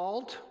find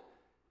fault,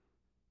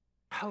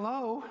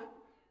 hello,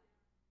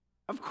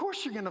 of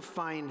course you're going to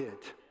find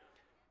it.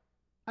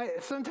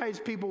 Sometimes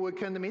people would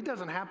come to me, it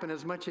doesn't happen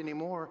as much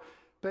anymore,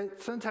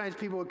 but sometimes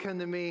people would come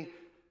to me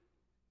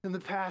in the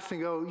past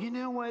and go, you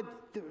know what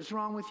was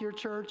wrong with your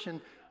church?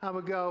 And I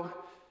would go,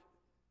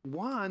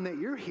 one, that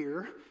you're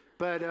here,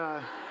 but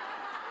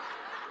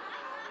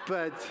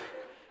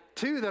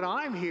two, that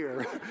I'm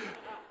here.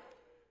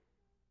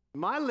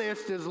 My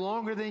list is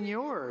longer than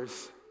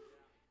yours.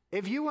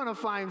 If you want to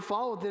find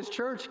fault with this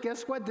church,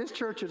 guess what? This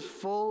church is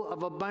full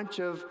of a bunch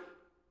of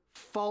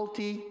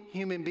faulty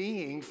human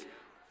beings.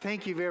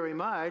 Thank you very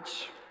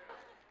much.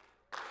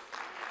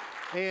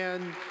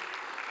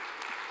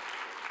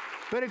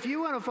 But if you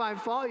want to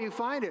find fault, you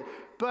find it.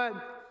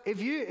 But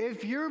if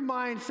your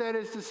mindset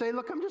is to say,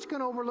 look, I'm just going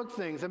to overlook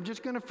things. I'm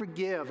just going to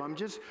forgive. I'm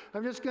just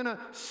going to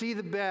see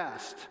the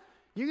best.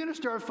 You're going to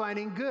start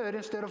finding good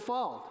instead of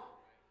fault.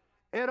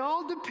 It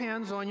all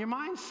depends on your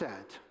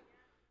mindset.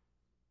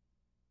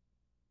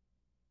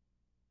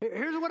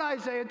 Here's what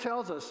Isaiah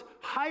tells us.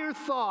 Higher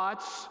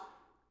thoughts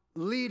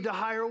lead to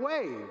higher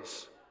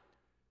ways.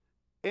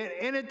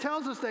 And it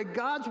tells us that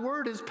God's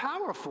word is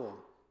powerful.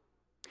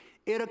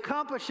 It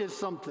accomplishes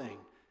something.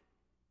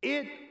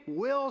 It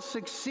will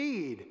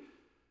succeed.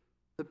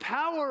 The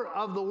power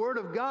of the word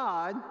of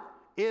God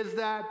is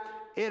that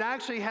it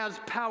actually has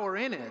power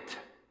in it.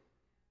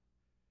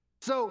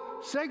 So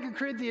 2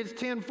 Corinthians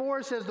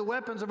 10:4 says the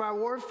weapons of our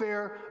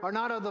warfare are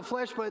not of the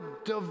flesh,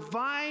 but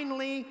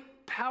divinely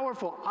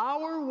powerful.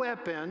 Our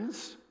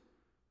weapons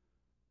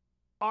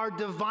are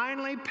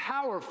divinely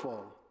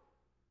powerful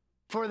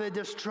for the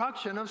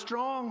destruction of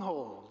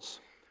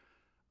strongholds.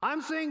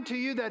 I'm saying to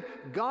you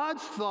that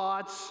God's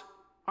thoughts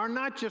are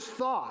not just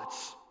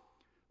thoughts,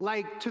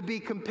 like to be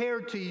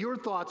compared to your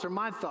thoughts or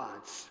my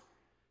thoughts.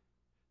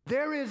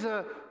 There is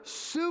a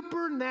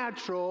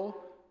supernatural,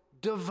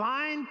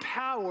 divine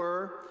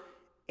power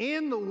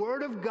in the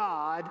Word of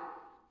God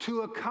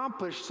to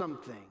accomplish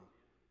something,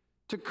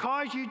 to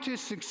cause you to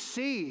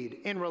succeed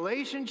in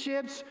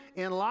relationships,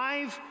 in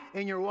life,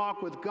 in your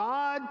walk with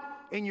God,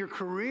 in your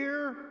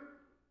career.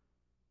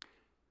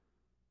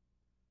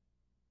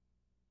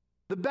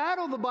 The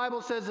battle, the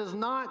Bible says, is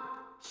not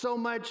so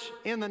much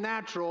in the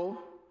natural,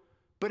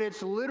 but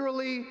it's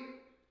literally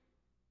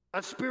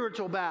a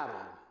spiritual battle.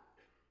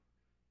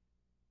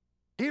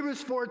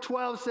 Hebrews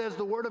 4:12 says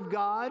the Word of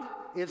God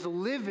is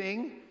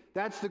living.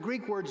 That's the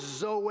Greek word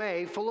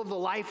zoe, full of the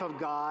life of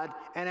God,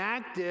 and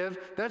active.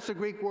 That's the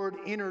Greek word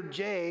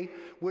energe,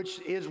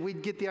 which is, we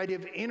get the idea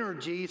of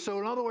energy. So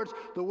in other words,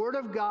 the Word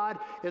of God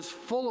is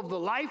full of the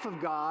life of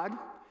God.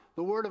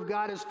 The Word of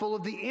God is full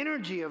of the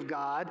energy of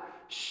God,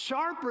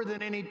 sharper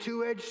than any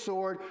two-edged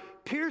sword,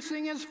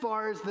 piercing as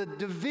far as the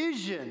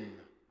division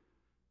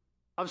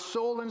of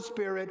soul and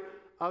spirit,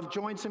 of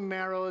joints and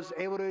marrows,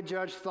 able to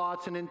judge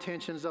thoughts and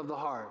intentions of the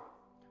heart.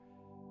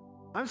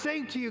 I'm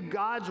saying to you,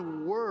 God's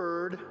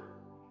Word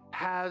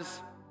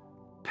has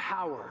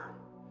power.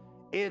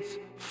 It's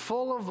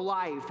full of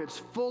life. It's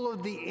full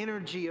of the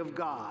energy of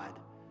God.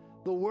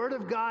 The Word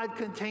of God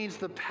contains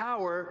the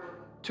power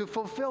to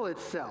fulfill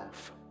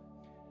itself.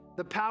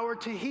 The power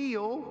to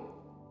heal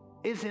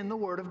is in the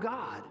Word of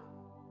God.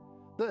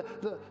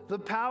 The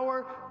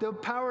power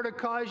to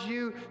cause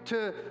you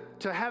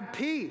to have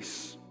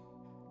peace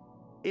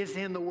is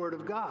in the Word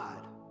of God.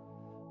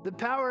 The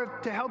power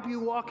to help you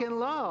walk in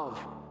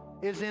love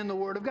is in the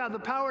Word of God. The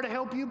power to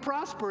help you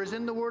prosper is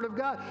in the Word of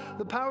God.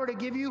 The power to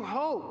give you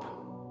hope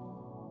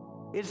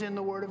is in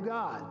the Word of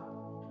God.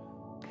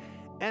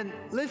 And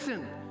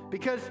listen,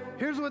 because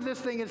here's what this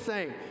thing is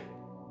saying.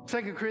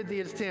 2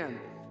 Corinthians 10.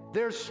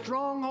 There's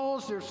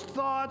strongholds, there's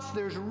thoughts,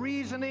 there's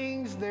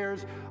reasonings,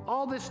 there's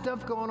all this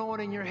stuff going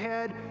on in your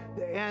head.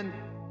 And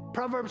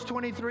Proverbs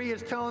 23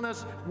 is telling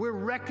us we're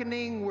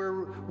reckoning,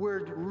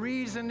 we're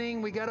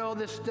reasoning, we got all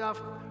this stuff.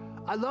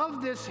 I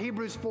love this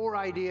Hebrews 4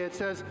 idea. It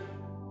says,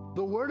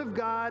 the Word of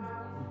God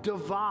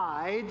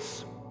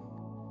divides.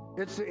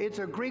 It's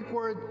a Greek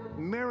word,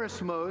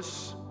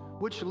 merismos,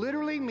 which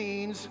literally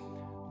means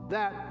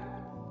that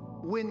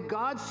when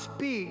God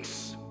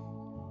speaks,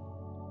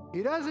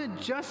 He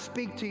doesn't just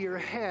speak to your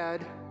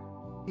head,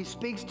 He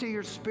speaks to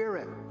your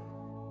spirit.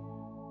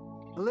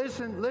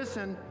 Listen,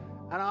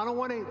 and I don't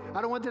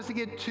want this to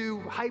get too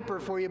hyper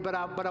for you, but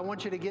I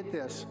want you to get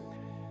this.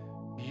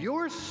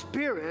 Your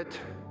spirit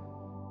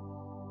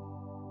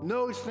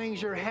knows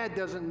things your head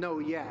doesn't know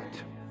yet.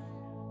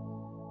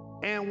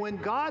 And when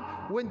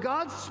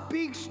God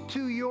speaks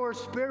to your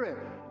spirit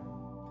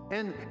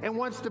and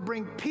wants to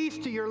bring peace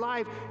to your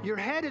life, your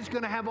head is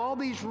going to have all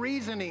these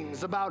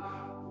reasonings about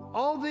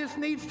all this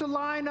needs to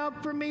line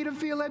up for me to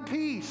feel at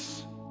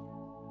peace.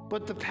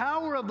 But the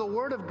power of the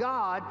Word of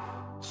God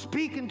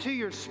speaking to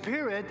your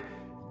spirit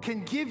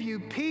can give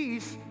you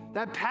peace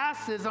that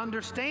passes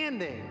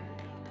understanding.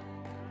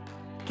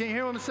 Can you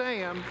hear what I'm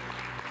saying?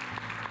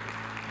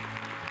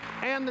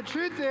 And the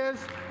truth is,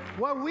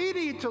 what we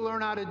need to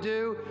learn how to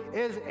do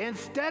is,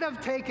 instead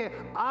of taking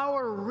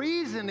our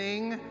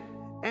reasoning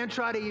and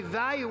try to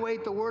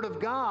evaluate the Word of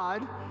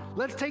God,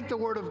 let's take the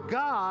Word of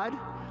God,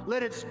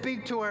 let it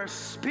speak to our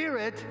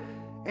spirit,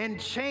 and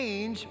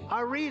change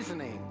our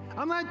reasoning.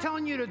 I'm not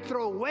telling you to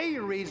throw away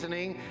your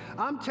reasoning.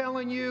 I'm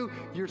telling you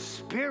your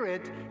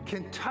spirit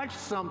can touch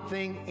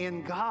something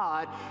in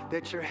God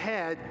that your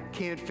head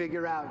can't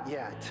figure out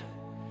yet.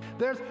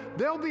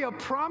 There'll be a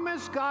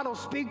promise God will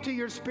speak to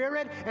your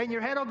spirit, and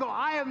your head will go,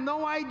 I have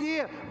no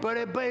idea. But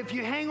if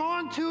you hang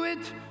on to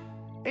it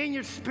in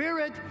your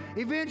spirit,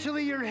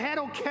 eventually your head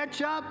will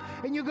catch up,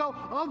 and you go,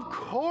 of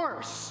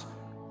course,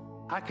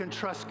 I can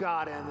trust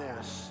God in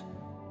this.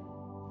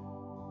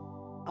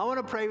 I want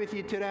to pray with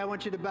you today. I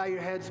want you to bow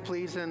your heads,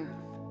 please, and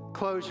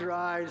close your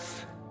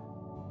eyes.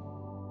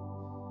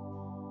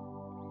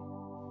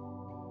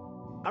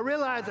 I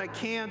realize I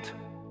can't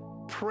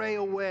pray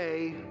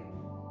away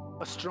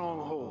a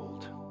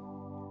stronghold.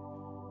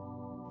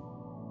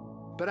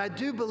 But I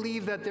do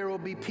believe that there will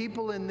be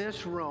people in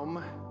this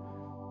room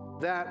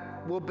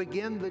that will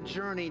begin the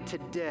journey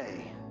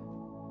today.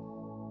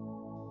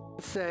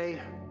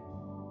 Say,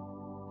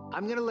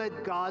 I'm going to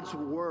let God's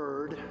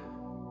Word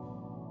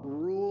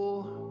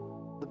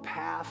rule the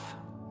path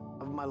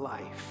of my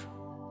life.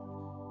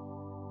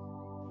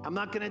 I'm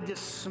not going to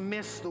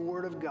dismiss the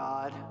Word of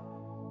God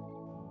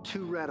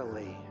too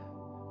readily.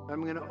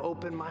 I'm going to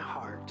open my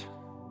heart.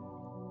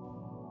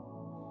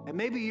 And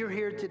maybe you're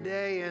here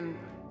today and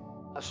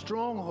a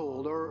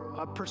stronghold or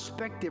a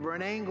perspective or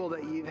an angle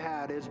that you've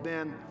had has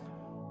been,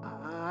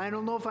 I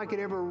don't know if I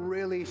could ever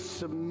really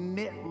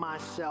submit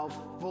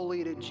myself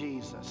fully to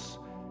Jesus.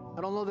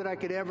 I don't know that I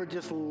could ever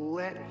just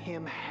let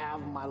him have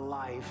my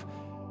life.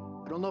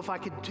 I don't know if I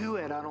could do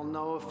it. I don't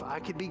know if I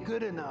could be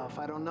good enough.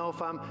 I don't know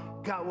if I'm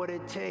got what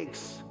it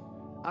takes.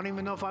 I don't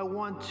even know if I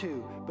want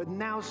to. But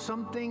now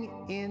something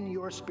in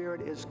your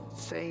spirit is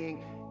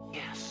saying,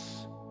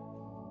 yes,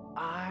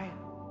 I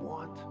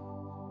want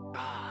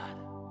God.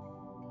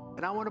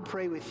 And I want to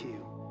pray with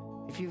you.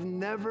 If you've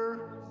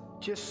never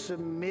just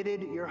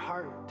submitted your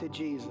heart to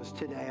Jesus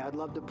today, I'd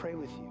love to pray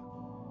with you.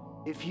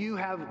 If you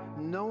have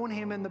known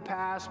him in the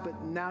past, but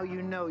now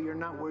you know you're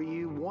not where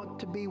you want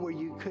to be, where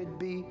you could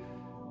be,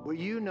 where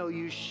you know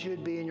you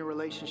should be in your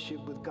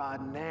relationship with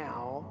God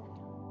now,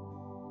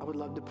 I would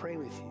love to pray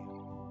with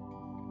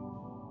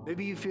you.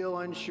 Maybe you feel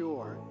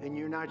unsure and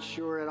you're not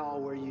sure at all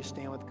where you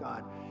stand with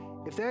God.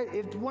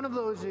 If one of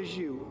those is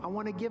you, I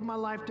want to give my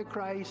life to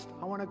Christ.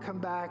 I want to come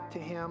back to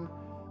him.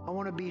 I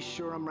want to be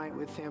sure I'm right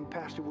with him.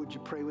 Pastor, would you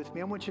pray with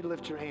me? I want you to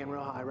lift your hand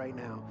real high right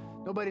now.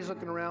 Nobody's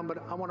looking around,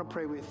 but I want to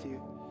pray with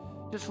you.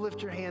 Just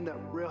lift your hand up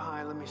real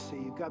high. Let me see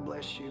you. God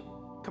bless you.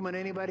 Come on,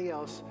 anybody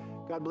else?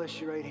 God bless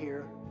you right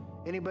here.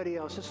 Anybody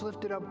else? Just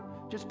lift it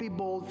up. Just be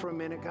bold for a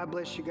minute. God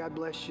bless you. God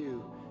bless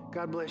you.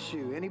 God bless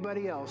you.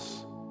 Anybody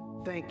else?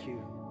 Thank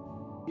you.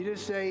 You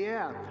just say,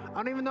 yeah. I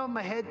don't even know if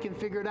my head can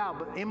figure it out,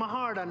 but in my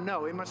heart, I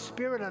know. In my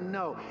spirit, I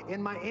know.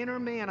 In my inner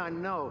man, I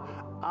know.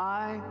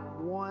 I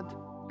want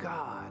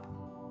God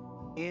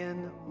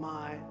in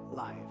my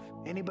life.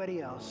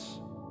 Anybody else?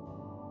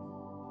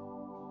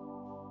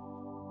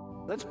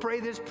 Let's pray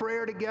this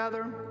prayer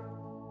together.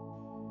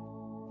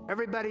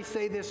 Everybody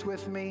say this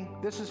with me.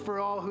 This is for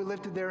all who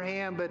lifted their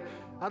hand, but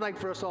I'd like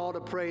for us all to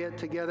pray it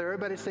together.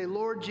 Everybody say,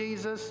 Lord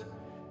Jesus,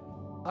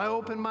 I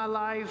open my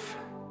life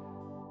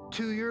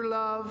to your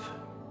love,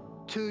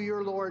 to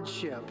your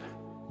lordship.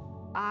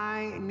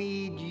 I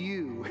need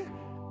you.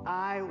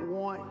 I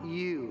want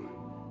you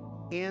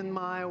in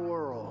my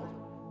world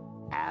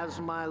as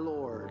my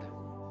Lord.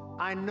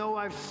 I know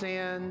I've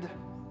sinned.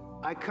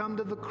 I come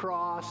to the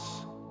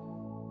cross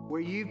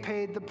where you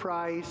paid the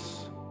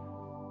price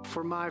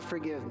for my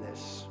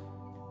forgiveness.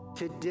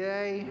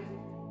 Today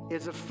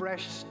is a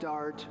fresh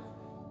start,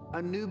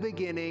 a new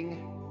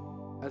beginning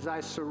as I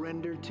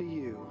surrender to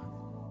you.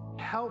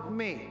 Help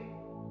me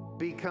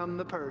become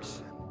the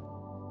person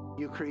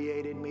you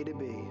created me to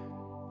be.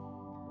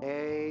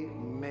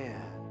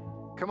 Amen.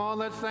 Come on,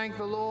 let's thank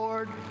the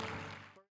Lord.